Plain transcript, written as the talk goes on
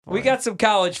for We you. got some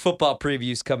college football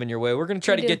previews coming your way. We're going to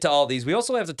try to get to all these. We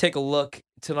also have to take a look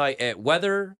tonight at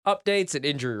weather updates and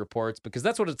injury reports because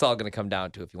that's what it's all going to come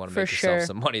down to if you want to make yourself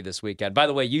some money this weekend. By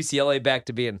the way, UCLA back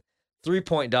to being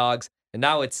 3-point dogs, and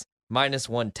now it's minus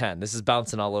 110. This is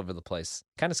bouncing all over the place.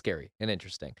 Kind of scary and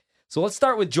interesting. So let's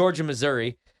start with Georgia,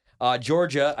 Missouri.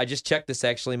 Georgia, I just checked this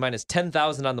actually, minus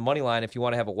 10,000 on the money line if you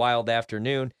want to have a wild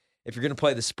afternoon. If you're going to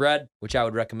play the spread, which I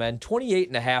would recommend,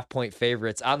 28.5-point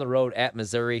favorites on the road at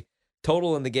Missouri.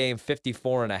 Total in the game,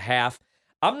 54.5.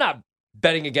 I'm not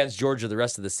betting against Georgia the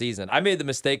rest of the season. I made the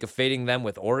mistake of fading them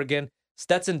with Oregon.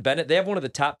 Stetson Bennett, they have one of the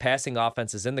top passing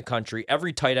offenses in the country.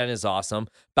 Every tight end is awesome.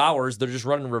 Bowers, they're just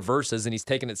running reverses, and he's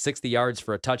taking it 60 yards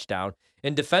for a touchdown.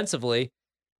 And defensively,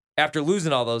 after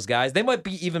losing all those guys, they might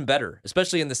be even better,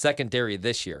 especially in the secondary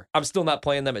this year. I'm still not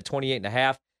playing them at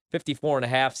 28.5.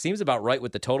 54.5 seems about right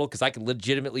with the total because I can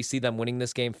legitimately see them winning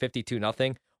this game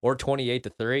 52-0 or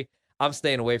 28-3. I'm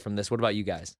staying away from this. What about you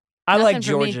guys? I Nothing like for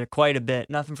Georgia quite a bit.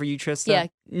 Nothing for you, Trista? Yeah.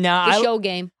 The show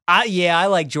game. I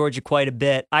like Georgia quite a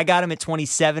bit. I got them at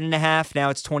 27.5. Now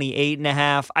it's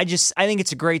 28.5. I think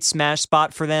it's a great smash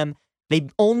spot for them. They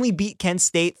only beat Kent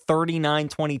State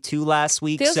 39-22 last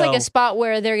week. Feels like a spot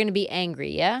where they're going to be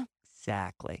angry, yeah?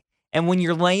 Exactly. And when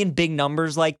you're laying big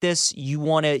numbers like this, you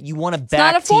want to back It's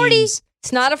not a 40. teams.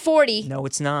 It's not a 40. No,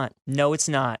 it's not. No, it's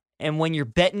not. And when you're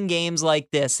betting games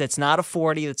like this, that's not a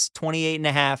 40, that's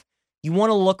 28.5. You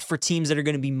want to look for teams that are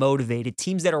going to be motivated,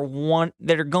 teams that are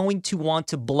going to want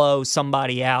to blow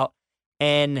somebody out.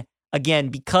 And again,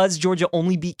 because Georgia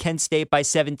only beat Kent State by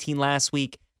 17 last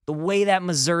week, the way that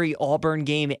Missouri-Auburn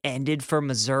game ended for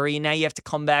Missouri, and now you have to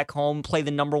come back home, play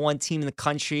the number one team in the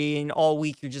country, and all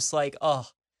week you're just like, oh,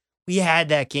 we had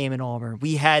that game in Auburn.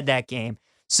 We had that game.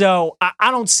 So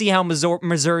I don't see how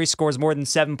Missouri scores more than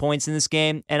 7 points in this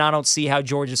game, and I don't see how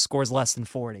Georgia scores less than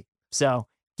 40. So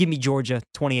give me Georgia,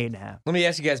 28.5. Let me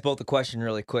ask you guys both a question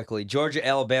really quickly. Georgia,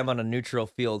 Alabama on a neutral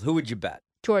field. Who would you bet?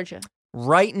 Georgia.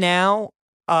 Right now,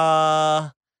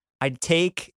 I'd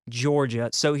take Georgia.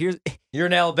 So here's... You're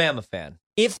an Alabama fan.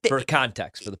 For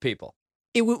context, for the people.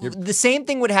 The same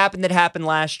thing would happen that happened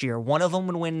last year. One of them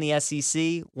would win the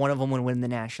SEC. One of them would win the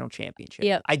national championship.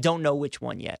 Yep. I don't know which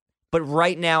one yet. But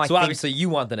right now, I So think... obviously you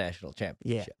want the national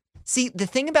championship. Yeah. See, the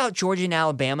thing about Georgia and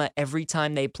Alabama, every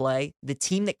time they play, the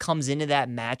team that comes into that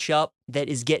matchup that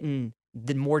is getting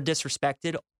the more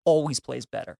disrespected always plays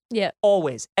better. Yeah.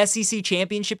 Always. SEC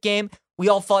championship game, we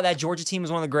all thought that Georgia team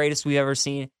was one of the greatest we've ever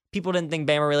seen. People didn't think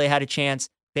Bama really had a chance.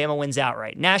 Bama wins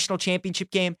outright. National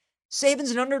championship game,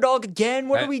 Saban's an underdog again.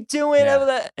 What are we doing?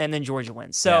 Yeah. And then Georgia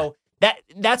wins. So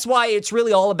that's why it's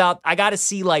really all about, I got to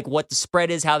see like what the spread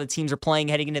is, how the teams are playing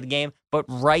heading into the game. But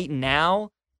right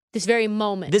now, This very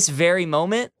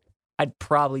moment, I'd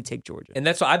probably take Georgia. And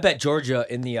that's why I bet Georgia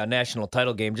in the national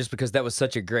title game just because that was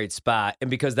such a great spot and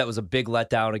because that was a big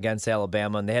letdown against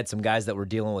Alabama. And they had some guys that were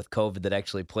dealing with COVID that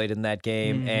actually played in that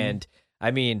game. Mm-hmm. And,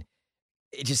 I mean,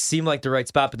 it just seemed like the right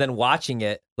spot. But then watching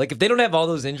it, like if they don't have all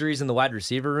those injuries in the wide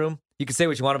receiver room, you can say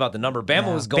what you want about the number.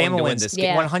 Bama was going to win this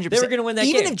game. 100%. They were going to win that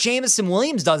Even game. if Jamison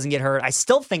Williams doesn't get hurt, I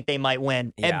still think they might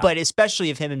win. Yeah. But especially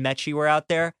if him and Mechie were out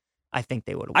there, I think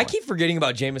they would have won. I keep forgetting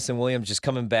about Jamison Williams just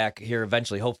coming back here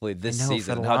eventually, hopefully this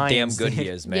season, and how damn good he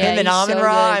is, man. Yeah, Him and he's so Amon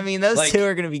Ra, good. I mean, those two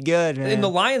are going to be good, man. And the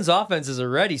Lions' offense is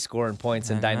already scoring points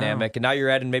and I know. dynamic, and now you're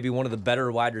adding maybe one of the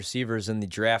better wide receivers in the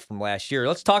draft from last year.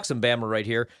 Let's talk some Bama right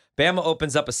here. Bama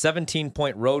opens up a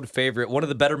 17-point road favorite. One of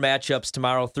the better matchups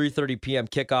tomorrow, 3:30 p.m.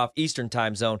 kickoff, Eastern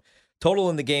time zone. Total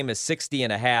in the game is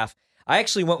 60.5. I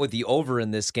actually went with the over in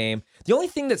this game. The only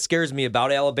thing that scares me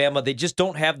about Alabama, they just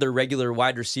don't have their regular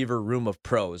wide receiver room of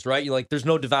pros, right? There's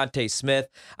no Devontae Smith.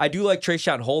 I do like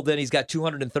Trayshawn Holden. He's got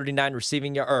 239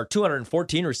 receiving yards, or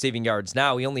 214 receiving yards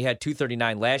now. He only had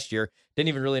 239 last year. Didn't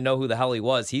even really know who the hell he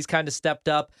was. He's kind of stepped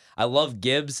up. I love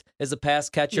Gibbs as a pass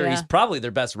catcher. Yeah. He's probably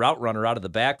their best route runner out of the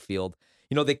backfield.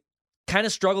 They kind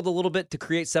of struggled a little bit to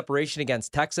create separation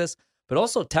against Texas. But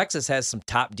also Texas has some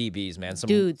top DBs, man.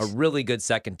 A really good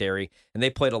secondary, and they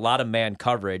played a lot of man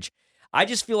coverage. I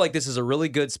just feel like this is a really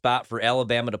good spot for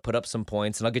Alabama to put up some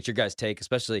points, and I'll get your guys' take,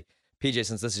 especially PJ,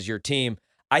 since this is your team.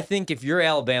 I think if you're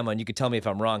Alabama, and you can tell me if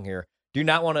I'm wrong here, do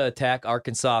not want to attack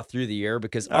Arkansas through the air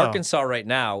because Arkansas right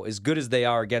now, as good as they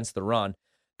are against the run,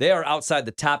 they are outside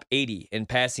the top 80 in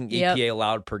passing EPA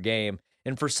allowed per game.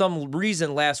 And for some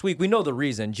reason last week, we know the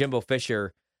reason, Jimbo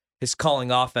Fisher is calling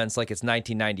offense like it's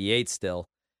 1998 still.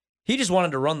 He just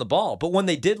wanted to run the ball. But when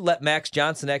they did let Max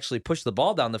Johnson actually push the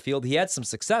ball down the field, he had some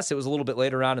success. It was a little bit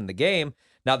later on in the game.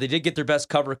 Now, they did get their best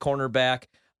cover cornerback.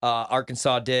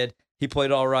 Arkansas did. He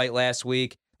played all right last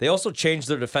week. They also changed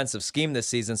their defensive scheme this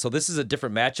season, so this is a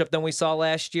different matchup than we saw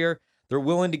last year. They're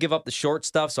willing to give up the short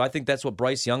stuff, so I think that's what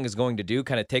Bryce Young is going to do,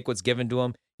 kind of take what's given to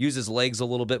him, use his legs a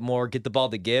little bit more, get the ball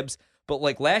to Gibbs. But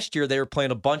like last year, they were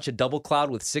playing a bunch of double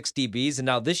cloud with 6 DBs, and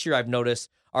now this year I've noticed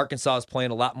Arkansas is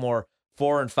playing a lot more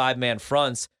 4- and 5-man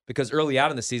fronts because early on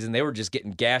in the season, they were just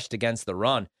getting gashed against the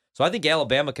run. So I think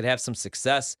Alabama could have some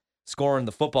success scoring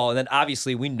the football. And then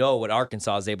obviously we know what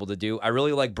Arkansas is able to do. I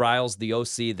really like Briles, the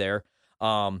OC there.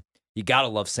 You got to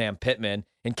love Sam Pittman.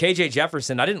 And KJ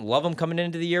Jefferson, I didn't love him coming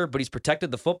into the year, but he's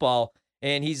protected the football.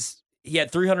 And he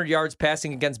had 300 yards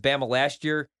passing against Bama last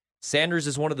year. Sanders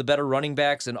is one of the better running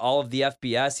backs in all of the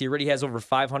FBS. He already has over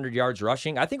 500 yards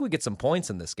rushing. I think we get some points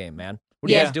in this game, man.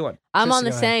 What are you guys doing? I'm on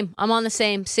the same,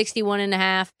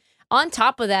 61.5. On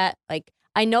top of that, like,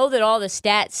 I know that all the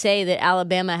stats say that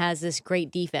Alabama has this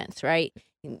great defense, right?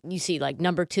 You see, like,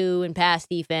 number 2 in pass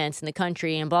defense in the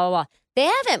country and blah, blah, blah. They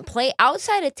haven't played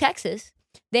outside of Texas.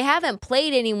 They haven't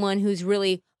played anyone who's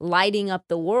really lighting up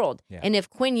the world. Yeah. And if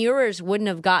Quinn Ewers wouldn't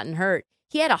have gotten hurt,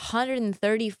 he had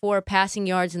 134 passing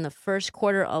yards in the first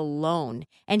quarter alone.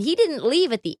 And he didn't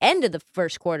leave at the end of the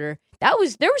first quarter. There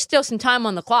was still some time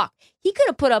on the clock. He could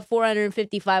have put up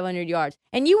 450, 500 yards.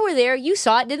 And you were there. You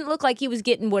saw it. Didn't look like he was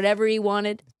getting whatever he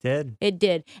wanted. It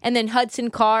did. And then Hudson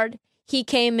Card, he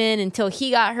came in until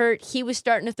he got hurt. He was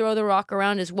starting to throw the rock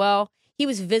around as well. He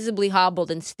was visibly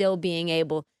hobbled and still being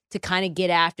able to kind of get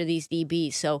after these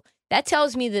DBs. So that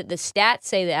tells me that the stats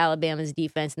say that Alabama's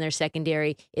defense and their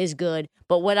secondary is good.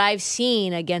 But what I've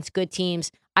seen against good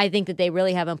teams, I think that they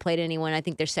really haven't played anyone. I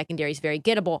think their secondary is very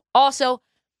gettable. Also,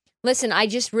 listen, I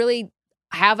just really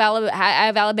have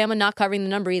Alabama not covering the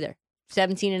number either.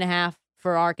 17.5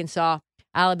 for Arkansas.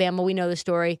 Alabama, we know the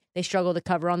story. They struggle to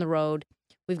cover on the road.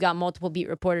 We've got multiple beat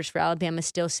reporters for Alabama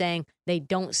still saying they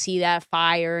don't see that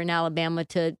fire in Alabama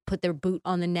to put their boot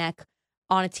on the neck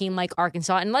on a team like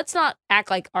Arkansas. And let's not act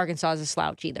like Arkansas is a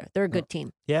slouch either. They're a good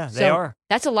team. Yeah, they are.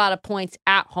 That's a lot of points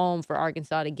at home for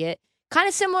Arkansas to get. Kind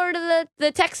of similar to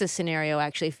the Texas scenario,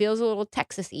 actually. Feels a little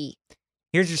Texas-y.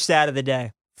 Here's your stat of the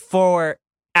day. For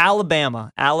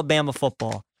Alabama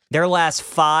football, their last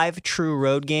 5 true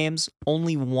road games,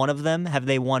 only one of them have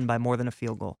they won by more than a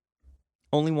field goal.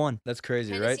 Only one. That's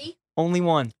crazy, Tennessee? Right? Only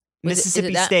one.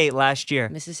 Mississippi State last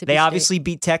year. They obviously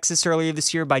beat Texas earlier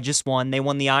this year by just 1. They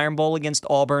won the Iron Bowl against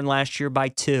Auburn last year by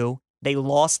 2. They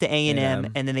lost to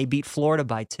A&M, and then they beat Florida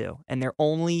by 2. And their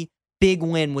only big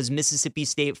win was Mississippi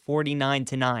State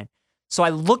 49-9. So I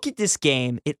look at this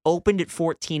game. It opened at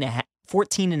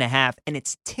 14.5, and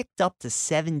it's ticked up to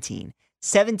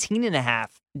 17.5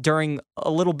 during a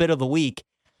little bit of the week.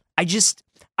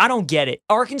 I don't get it.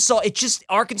 Arkansas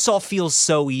feels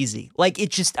so easy. Like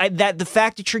the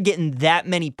fact that you're getting that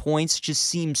many points just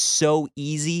seems so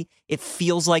easy. It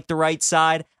feels like the right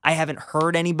side. I haven't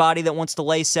heard anybody that wants to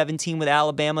lay 17 with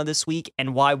Alabama this week,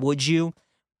 and why would you?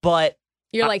 But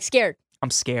you're scared.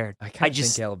 I'm scared. I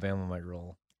think Alabama might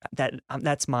roll.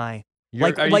 That's my.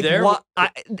 Are you there?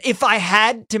 If I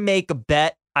had to make a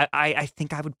bet, I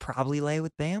think I would probably lay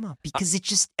with Bama because it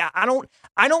just I don't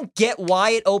get why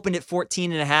it opened at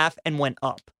 14.5 and went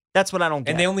up. That's what I don't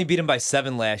get. And they only beat him by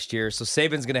 7 last year, so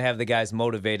Saban's going to have the guys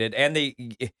motivated. And the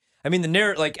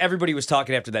narrative, like everybody was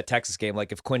talking after that Texas game,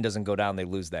 like if Quinn doesn't go down, they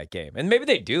lose that game, and maybe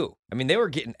they do. I mean, they were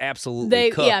getting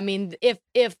absolutely cooked. Yeah, I mean,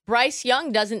 if Bryce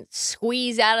Young doesn't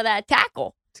squeeze out of that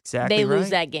tackle. Exactly they right. lose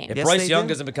that game. If Bryce Young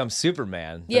doesn't become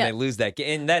Superman, then they lose that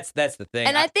game. And that's the thing.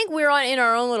 And I think we're in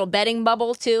our own little betting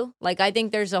bubble, too. Like, I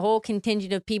think there's a whole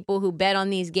contingent of people who bet on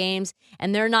these games,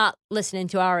 and they're not listening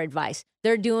to our advice.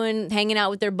 They're hanging out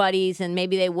with their buddies, and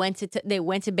maybe they went to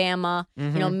Bama.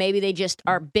 Mm-hmm. You know, maybe they just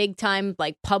are big time,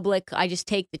 like public. I just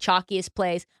take the chalkiest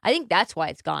plays. I think that's why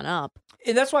it's gone up.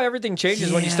 And that's why everything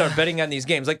changes when you start betting on these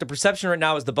games. Like the perception right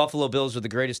now is the Buffalo Bills are the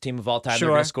greatest team of all time. They're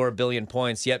going to score 1 billion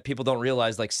points. Yet people don't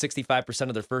realize like 65%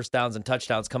 of their first downs and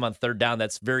touchdowns come on third down.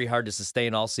 That's very hard to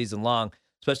sustain all season long,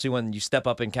 especially when you step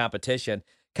up in competition.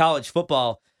 College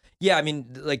football, I mean,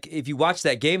 like if you watch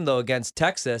that game though against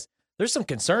Texas, there's some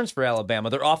concerns for Alabama.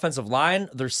 Their offensive line,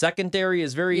 their secondary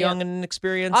is very young and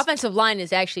inexperienced. Offensive line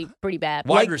is actually pretty bad.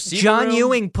 Wide receiver John room.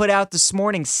 Ewing put out this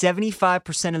morning,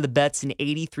 75% of the bets and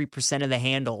 83% of the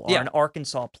handle are in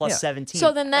Arkansas plus 17.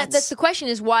 So then that's the question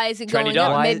is why is it going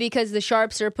up? Maybe because the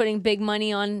Sharps are putting big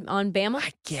money on Bama?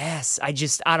 I guess.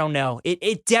 I don't know.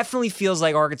 It definitely feels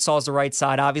like Arkansas is the right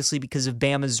side, obviously because of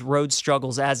Bama's road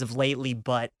struggles as of lately,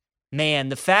 but man,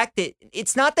 the fact that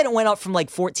it's not that it went up from like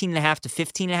 14.5 to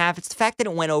 15.5. It's the fact that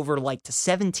it went over like to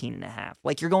 17.5.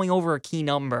 Like you're going over a key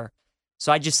number.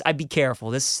 So I'd be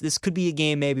careful. This could be a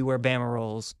game maybe where Bama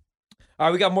rolls. All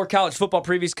right, we got more college football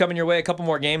previews coming your way. A couple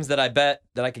more games that I bet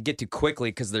that I could get to quickly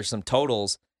because there's some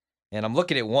totals. And I'm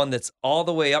looking at one that's all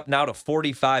the way up now to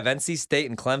 45. NC State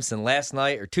and Clemson last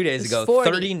night or 2 days ago,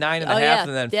 39 and a half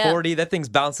and then 40. That thing's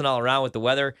bouncing all around with the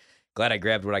weather. Glad I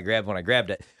grabbed what I grabbed when I grabbed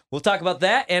it. We'll talk about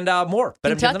that and more.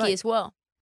 Kentucky as well.